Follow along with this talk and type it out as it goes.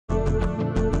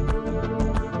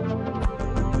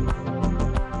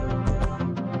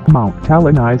Mount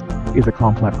Talinis is a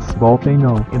complex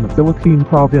volcano in the Philippine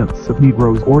province of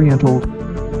Negros Oriental.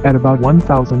 At about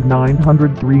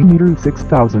 1,903 meters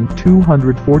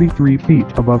 (6,243 feet)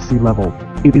 above sea level,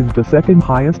 it is the second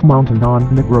highest mountain on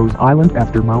Negros Island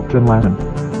after Mount Dormant.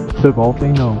 The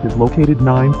volcano is located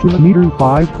 9 kilometers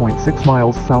 (5.6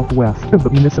 miles) southwest of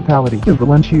the municipality of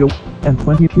Valencia, and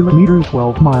 20 kilometers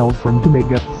 (12 miles) from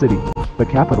Dumaguete City, the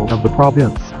capital of the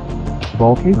province.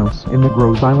 Volcanoes in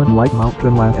Negros Island like Mount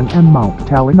Dormant and Mount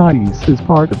Talinis is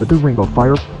part of the Ring of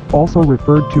Fire, also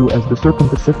referred to as the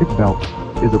Circum-Pacific Belt,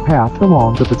 is a path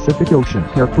along the Pacific Ocean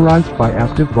characterized by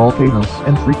active volcanoes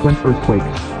and frequent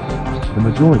earthquakes. The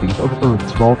majority of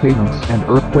Earth's volcanoes and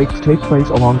earthquakes take place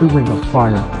along the Ring of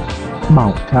Fire.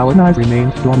 Mount Talinis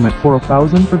remains dormant for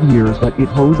 1,000 of years, but it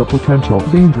holds a potential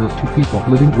danger to people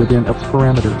living within its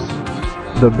parameters.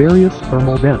 The various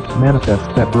thermal vents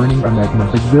manifest that burning magma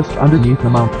exists underneath the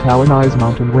Mount Talinis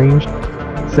mountain range.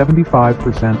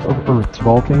 75% of Earth's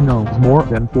volcanoes, more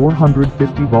than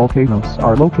 450 volcanoes,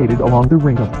 are located along the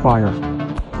Ring of Fire.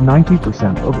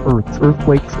 90% of Earth's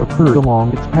earthquakes occur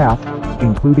along its path,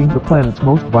 including the planet's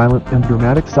most violent and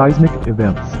dramatic seismic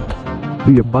events.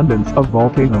 The abundance of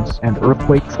volcanoes and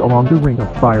earthquakes along the Ring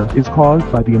of Fire is caused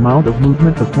by the amount of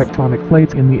movement of tectonic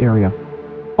plates in the area.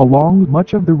 Along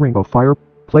much of the Ring of Fire,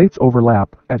 plates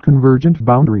overlap at convergent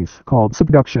boundaries called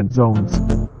subduction zones.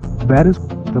 That is,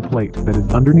 the plate that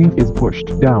is underneath is pushed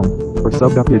down, or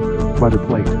subducted, by the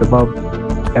plate above.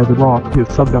 As a rock is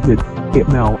subducted, it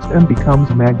melts and becomes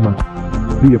magma.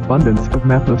 The abundance of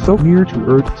magma so near to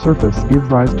Earth's surface gives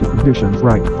rise to conditions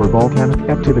ripe for volcanic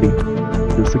activity.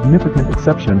 The significant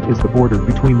exception is the border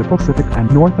between the Pacific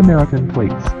and North American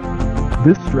plates.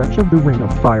 This stretch of the Ring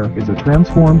of Fire is a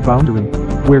transformed boundary,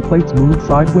 where plates move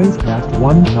sideways past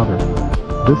one another.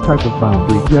 This type of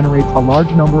boundary generates a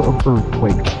large number of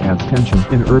earthquakes as tension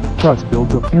in Earth's crust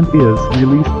builds up and is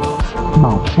released.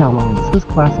 Mount Talinis is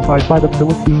classified by the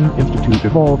Philippine Institute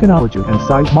of Volcanology and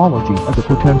Seismology as a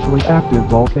potentially active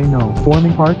volcano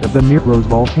forming part of the Negros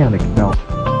volcanic belt.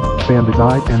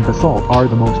 Bandesite and basalt are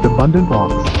the most abundant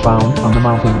rocks found on the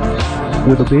mountain.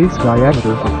 With a base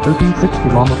diameter of 36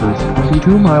 kilometers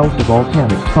 (22 miles), the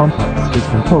volcanic complex is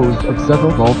composed of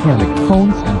several volcanic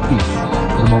cones and peaks,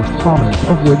 the most prominent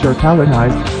of which are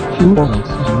Talinis,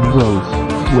 Negros,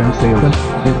 Wensalan,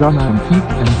 Igaman Peak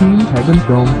and Team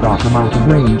Dome. The mountain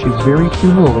range is very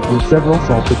cumulative with several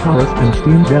saltatoras and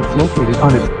steam vents located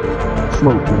on its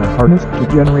slope that are harnessed to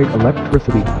generate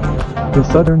electricity. The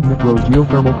southern Negros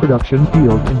geothermal production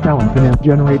field in Talinis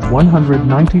generates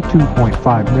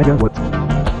 192.5 megawatts.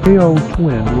 Ao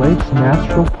Twin Lakes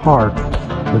National Park.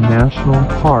 The national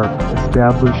park,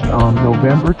 established on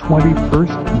November 21,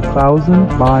 2000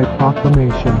 by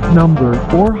Proclamation Number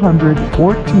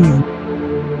 414.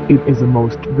 It is the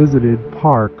most visited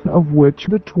park, of which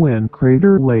the twin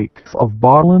crater lakes of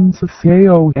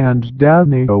Balanceo and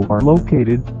Dasnao are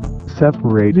located,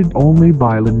 separated only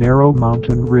by the narrow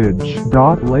mountain ridge.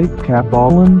 Lake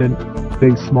Cabalan,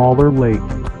 a smaller lake,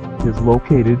 is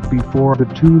located before the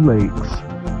two lakes.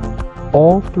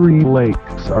 All three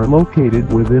lakes are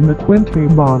located within the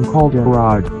Quintabon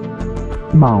caldera.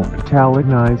 Mount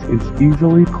Talinis is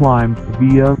easily climbed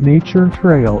via nature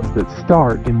trails that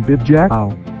start in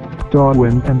Bijao,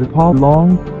 Darwin and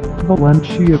along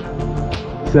Valencia.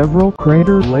 Several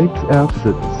crater lakes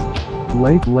exits.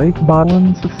 Lake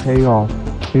Balanceo,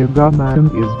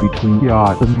 Igaman is between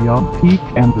Yatamyang Peak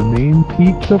and the main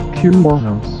peak of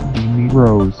Curanos de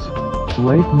Negros.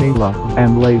 Lake Mala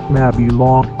and Lake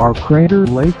Mabilong are crater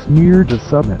lakes near the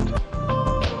summit.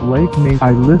 Lake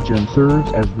Mailigen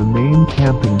serves as the main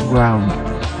camping ground,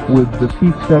 with the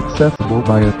peaks accessible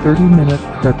by a 30-minute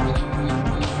trek.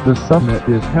 The summit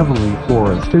is heavily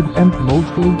forested and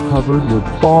mostly covered with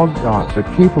fog. The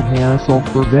Cape of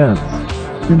Sulphur Vents,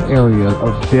 an area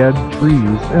of dead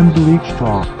trees and bleach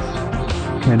tops,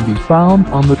 can be found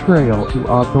on the trail to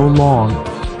Atolong,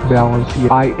 Valencia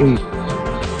I-8.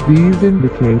 These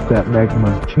indicate that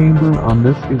magma chamber on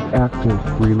this is active,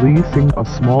 releasing a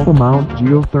small amount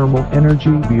geothermal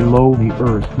energy below the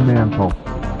Earth mantle.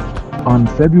 On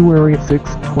February 6,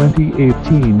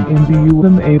 2018 in the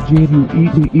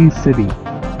UMAGUEDE City,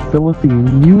 Philippine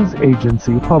news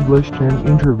agency published an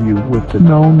interview with the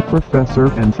known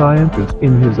professor and scientist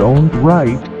in his own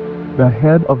right, the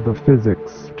head of the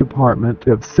physics department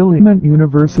of Silliman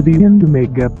University in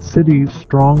Dumaguete City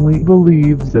strongly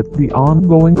believes that the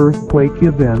ongoing earthquake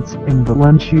events in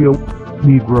Valencia,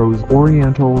 Negros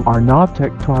Oriental are not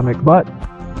tectonic but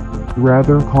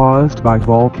rather caused by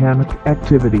volcanic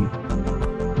activity.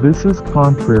 This is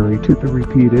contrary to the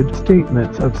repeated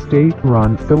statements of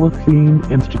state-run Philippine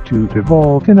Institute of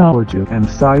Volcanology and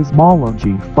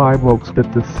Seismology 5 Oaks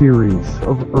that the series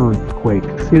of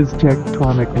earthquakes is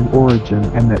tectonic in origin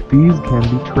and that these can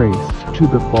be traced to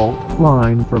the fault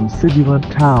line from Sibuyan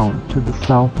Town to the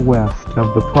southwest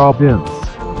of the province.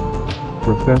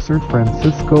 Professor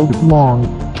Francisco Long,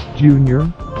 Jr.,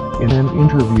 in an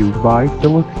interview by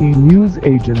Philippine news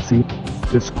agency,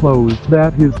 disclosed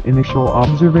that his initial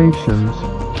observations,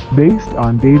 based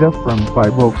on data from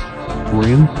 5 Oaks, were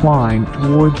inclined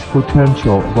towards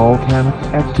potential volcanic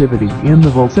activity in the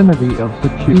vicinity of the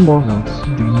Cuernos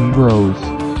de Negros.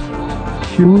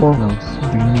 Cuernos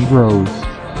de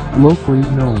Negros, locally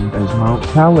known as Mount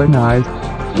Talinis,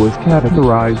 was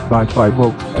categorized by 5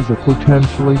 Oaks as a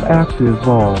potentially active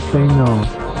volcano,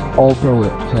 although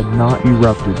it had not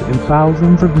erupted in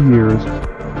thousands of years,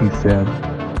 he said.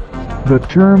 The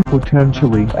term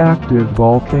potentially active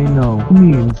volcano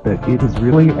means that it is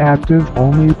really active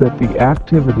only that the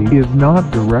activity is not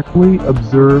directly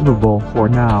observable for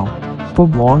now,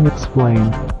 Long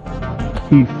explained.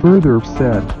 He further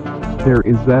said, there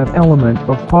is that element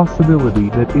of possibility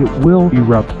that it will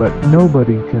erupt but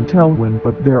nobody can tell when,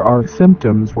 but there are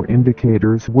symptoms or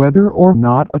indicators whether or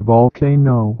not a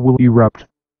volcano will erupt.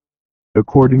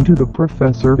 According to the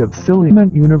professor of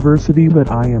Silliman University,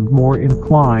 that I am more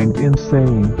inclined in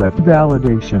saying that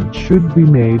validation should be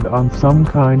made on some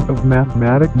kind of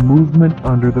mathematic movement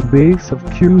under the base of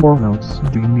Cuernos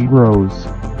de Negros,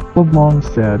 Long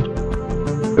said.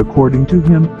 According to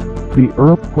him, the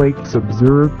earthquakes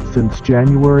observed since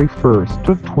January 1st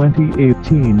of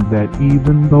 2018 that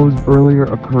even those earlier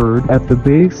occurred at the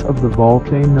base of the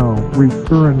volcano,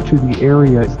 referring to the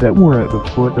areas that were at the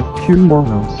foot of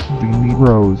Cuernos de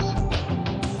Negros.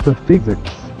 The physics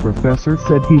professor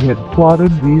said he had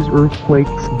plotted these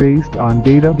earthquakes based on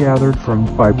data gathered from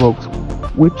 5 Oaks,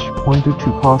 which pointed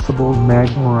to possible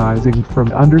magma rising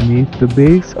from underneath the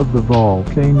base of the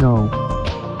volcano.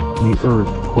 The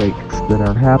earthquakes that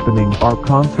are happening are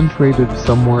concentrated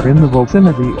somewhere in the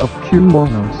vicinity of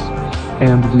Cuernos,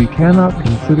 and we cannot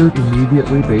consider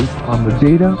immediately based on the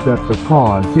data that the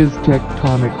cause is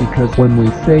tectonic, because when we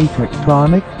say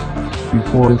tectonic,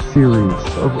 before a series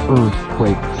of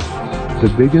earthquakes,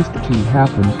 the biggest to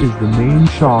happen is the main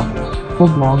shock,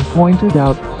 Long pointed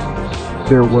out.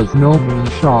 There was no main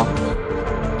shock.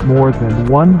 More than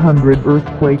 100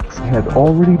 earthquakes had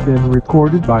already been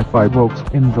recorded by 5 Oaks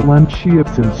in Valencia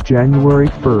since January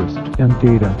 1st, and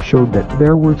data showed that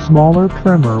there were smaller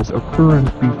tremors occurring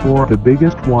before the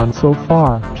biggest one so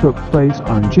far took place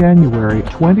on January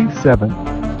 27,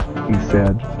 he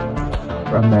said.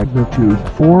 A magnitude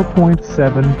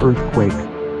 4.7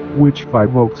 earthquake, which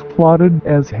 5 Oaks plotted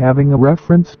as having a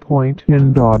reference point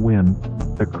in Darwin,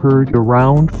 occurred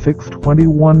around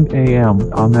 6:21 a.m.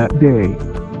 on that day.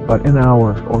 But an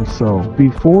hour or so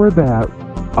before that,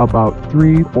 about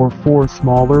 3 or 4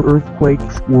 smaller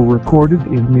earthquakes were recorded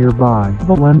in nearby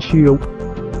Valencia.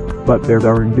 But there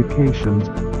are indications,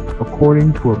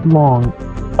 according to Long,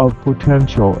 of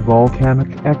potential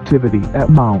volcanic activity at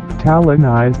Mount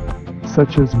Talinis,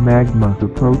 such as magma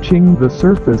approaching the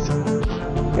surface.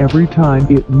 Every time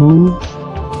it moves,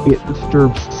 it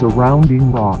disturbs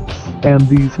surrounding rocks, and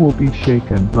these will be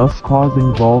shaken, thus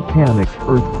causing volcanic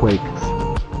earthquakes.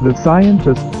 The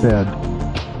scientist said,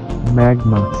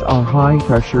 magmas are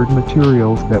high-pressured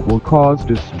materials that will cause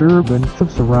disturbance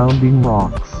of surrounding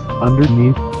rocks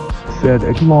underneath, said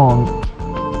Long.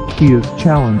 He is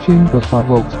challenging the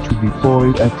 5 Oaks to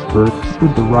deploy experts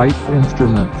with the right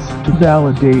instruments to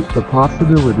validate the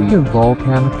possibility of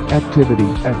volcanic activity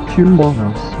at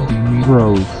Cuernos de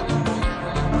Negros.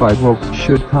 5 Oaks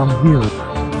should come here,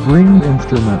 bring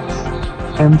instruments,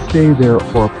 and stay there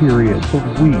for a period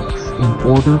of weeks in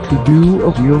order to do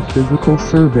a geophysical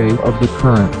survey of the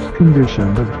current condition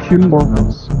of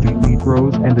Cuernos de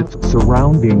Negros and its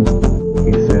surroundings,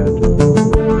 he said.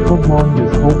 Long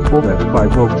is hopeful that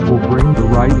 5 Oaks will bring the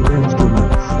right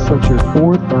instruments, such as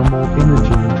thermal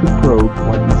imaging, to probe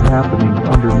what is happening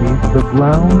underneath the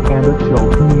ground and a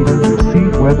tiltmeter to see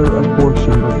whether a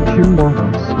portion of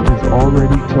Cuernos is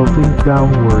already tilting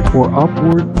downward or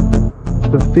upward.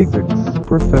 The physics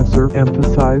professor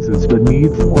emphasizes the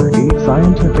need for a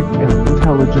scientific and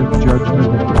intelligent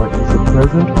judgment of what is the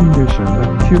present condition of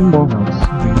Cuernos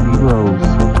de Negros.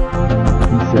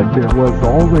 He said there was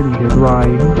already a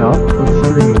drying up of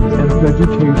streams and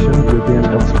vegetation within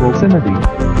its vicinity,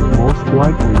 most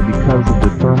likely because of the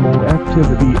thermal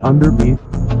activity underneath.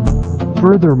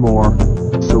 Furthermore,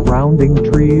 surrounding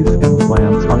trees and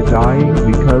plants are dying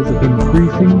because of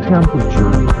increasing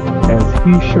temperature. as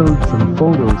he showed some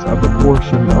photos of a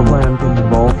portion of land in the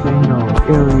volcano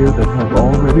area that had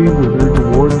already withered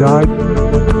or died.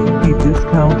 He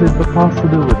discounted the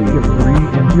possibility of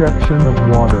re-injection of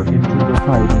water into the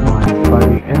pipeline by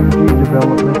the Energy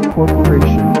Development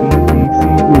Corporation (EDC),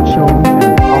 which owns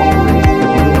and operates the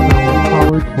geothermal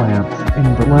power plants in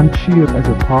Valencia, as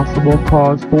a possible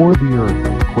cause for the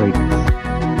earthquakes.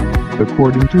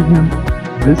 According to him,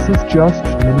 this is just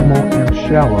minimal and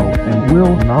shallow and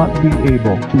will not be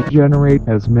able to generate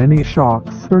as many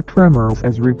shocks or tremors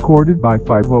as recorded by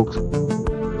Five Oaks.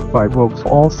 Five Oaks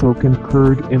also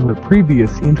concurred in the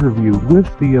previous interview with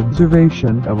the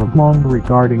observation of Long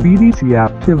regarding EDC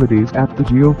activities at the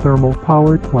geothermal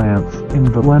power plants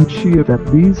in Valencia that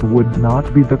these would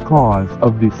not be the cause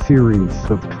of the series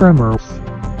of tremors.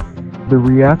 The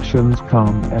reactions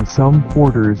come as some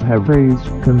porters have raised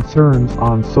concerns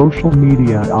on social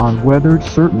media on whether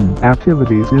certain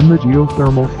activities in the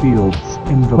geothermal fields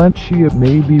in Valencia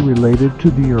may be related to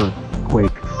the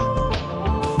earthquakes.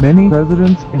 Many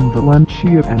residents in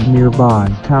Valencia and nearby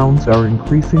towns are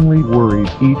increasingly worried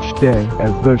each day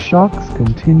as the shocks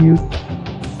continue.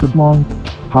 Long,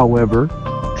 however,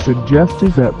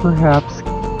 suggested that perhaps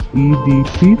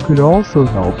EDC could also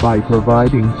help by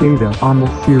providing data on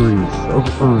the series of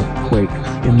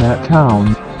earthquakes in that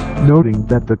town, noting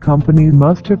that the company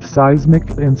must have seismic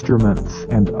instruments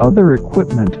and other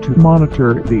equipment to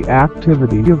monitor the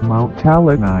activity of Mount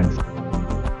Talinis.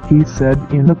 He said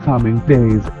in the coming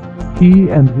days, he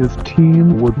and his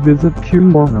team would visit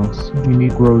Cuernos de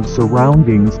Negros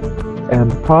surroundings,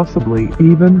 and possibly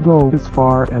even go as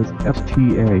far as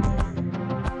Sta.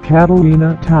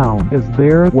 Catalina town, as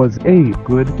there was a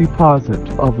good deposit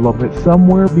of lava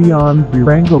somewhere beyond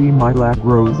Barangay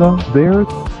Milagrosa there.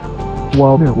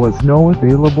 While there was no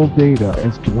available data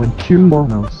as to when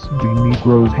Cuernos de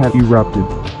Negros had erupted,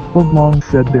 Long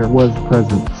said there was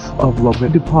presence of lava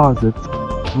deposits,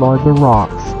 lava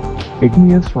rocks,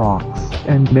 igneous rocks,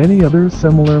 and many other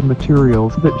similar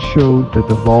materials that showed that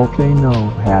the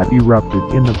volcano had erupted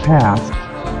in the past.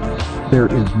 There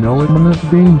is no imminent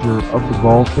danger of the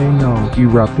volcano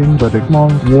erupting, but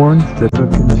Long warns that the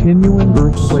continuing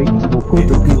earthquakes will put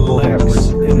the people at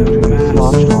risk due to the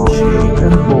slosh rocks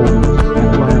and boulders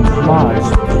and landslides.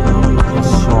 He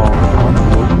called on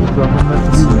local government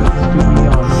units to be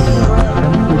on hand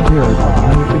and prepared for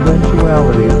any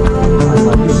eventualities,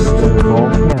 highlighting that a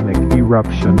volcanic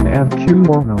eruption and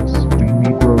Cuernos de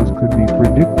Negros could be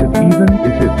predicted even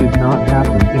if it did not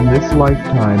happen in this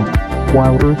lifetime,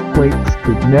 while earthquakes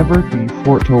could never be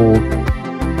foretold.